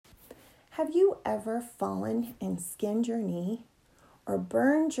Have you ever fallen and skinned your knee or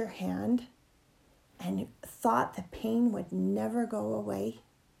burned your hand and thought the pain would never go away?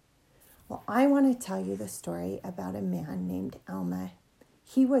 Well, I want to tell you the story about a man named Alma.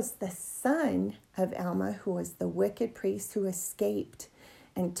 He was the son of Alma, who was the wicked priest who escaped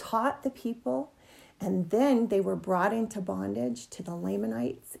and taught the people. And then they were brought into bondage to the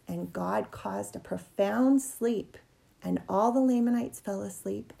Lamanites, and God caused a profound sleep. And all the Lamanites fell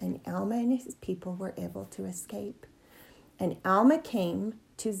asleep, and Alma and his people were able to escape. And Alma came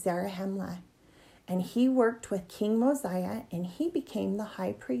to Zarahemla, and he worked with King Mosiah, and he became the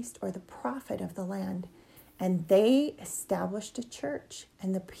high priest or the prophet of the land. And they established a church,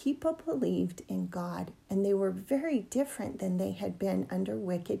 and the people believed in God, and they were very different than they had been under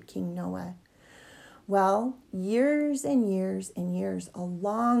wicked King Noah. Well, years and years and years, a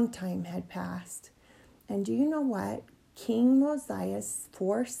long time had passed. And do you know what? King Mosiah's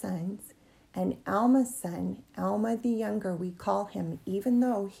 4 sons and Alma's son, Alma the younger, we call him, even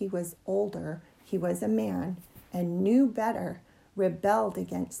though he was older, he was a man and knew better, rebelled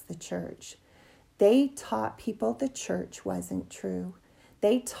against the church. They taught people the church wasn't true.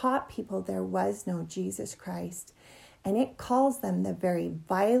 They taught people there was no Jesus Christ. And it calls them the very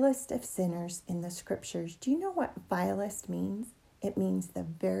vilest of sinners in the scriptures. Do you know what vilest means? It means the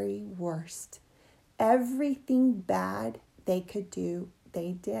very worst. Everything bad they could do,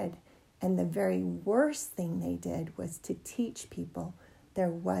 they did. And the very worst thing they did was to teach people there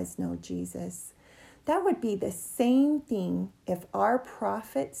was no Jesus. That would be the same thing if our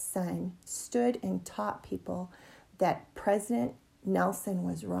prophet's son stood and taught people that President Nelson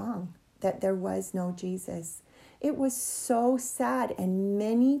was wrong, that there was no Jesus. It was so sad, and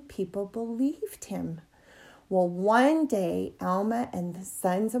many people believed him. Well, one day, Alma and the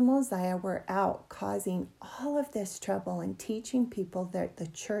sons of Mosiah were out causing all of this trouble and teaching people that the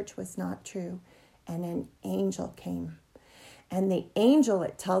church was not true, and an angel came. And the angel,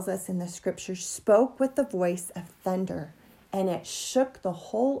 it tells us in the scriptures, spoke with the voice of thunder, and it shook the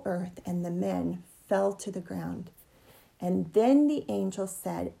whole earth, and the men fell to the ground. And then the angel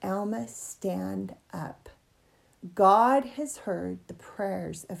said, Alma, stand up. God has heard the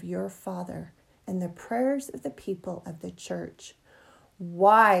prayers of your father and the prayers of the people of the church.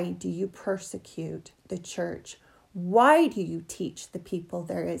 Why do you persecute the church? Why do you teach the people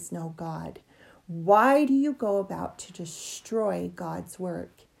there is no God? Why do you go about to destroy God's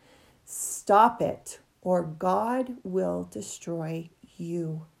work? Stop it, or God will destroy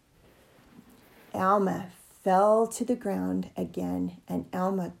you. Alma fell to the ground again, and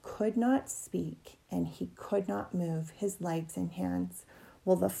Alma could not speak, and he could not move his legs and hands.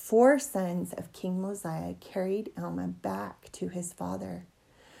 Well, the 4 sons of King Mosiah carried Alma back to his father.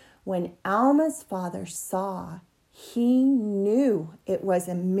 When Alma's father saw, he knew it was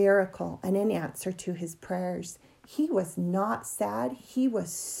a miracle and an answer to his prayers. He was not sad. He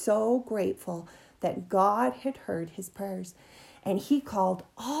was so grateful that God had heard his prayers. And he called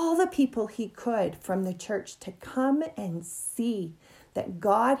all the people he could from the church to come and see that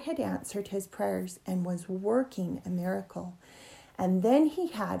God had answered his prayers and was working a miracle. And then he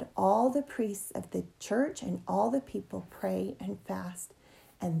had all the priests of the church and all the people pray and fast.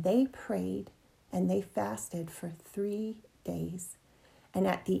 And they prayed and they fasted for 3 days. And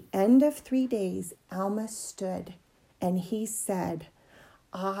at the end of 3 days, Alma stood and he said,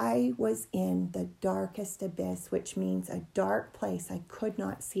 I was in the darkest abyss, which means a dark place I could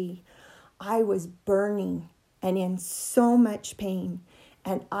not see. I was burning and in so much pain.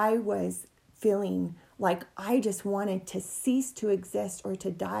 And I was feeling like I just wanted to cease to exist or to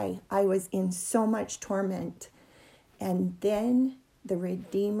die. I was in so much torment. And then the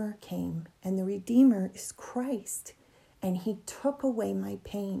Redeemer came, and the Redeemer is Christ, and he took away my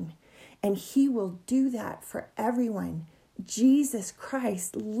pain, and he will do that for everyone. Jesus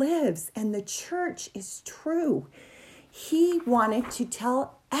Christ lives, and the church is true. He wanted to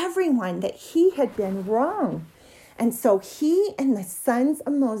tell everyone that he had been wrong. And so he and the sons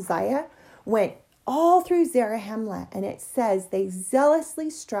of Mosiah went all through Zarahemla, and it says they zealously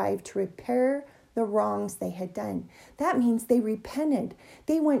strived to repair the wrongs they had done. That means they repented.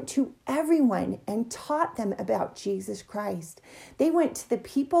 They went to everyone and taught them about Jesus Christ. They went to the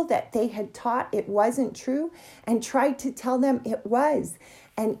people that they had taught it wasn't true and tried to tell them it was.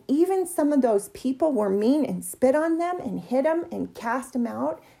 And even some of those people were mean and spit on them and hit them and cast them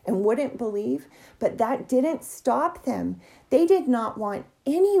out and wouldn't believe. But that didn't stop them. They did not want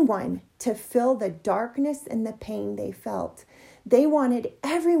anyone to feel the darkness and the pain they felt. They wanted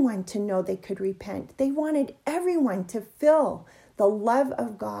everyone to know they could repent. They wanted everyone to feel the love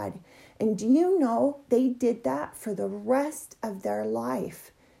of God. And do you know they did that for the rest of their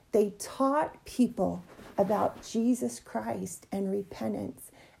life? They taught people about Jesus Christ and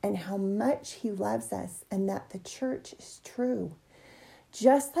repentance and how much he loves us and that the church is true.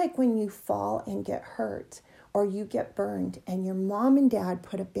 Just like when you fall and get hurt or you get burned and your mom and dad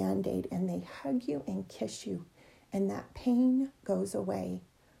put a Band-Aid and they hug you and kiss you and that pain goes away.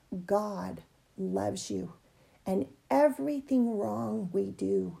 God loves you. And everything wrong we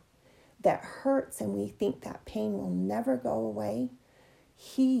do that hurts and we think that pain will never go away,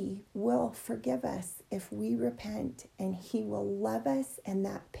 he will forgive us if we repent, and he will love us and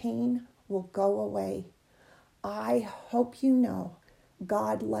that pain will go away. I hope you know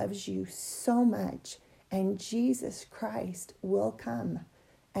God loves you so much and Jesus Christ will come.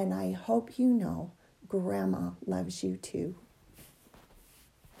 And I hope you know Grandma loves you too.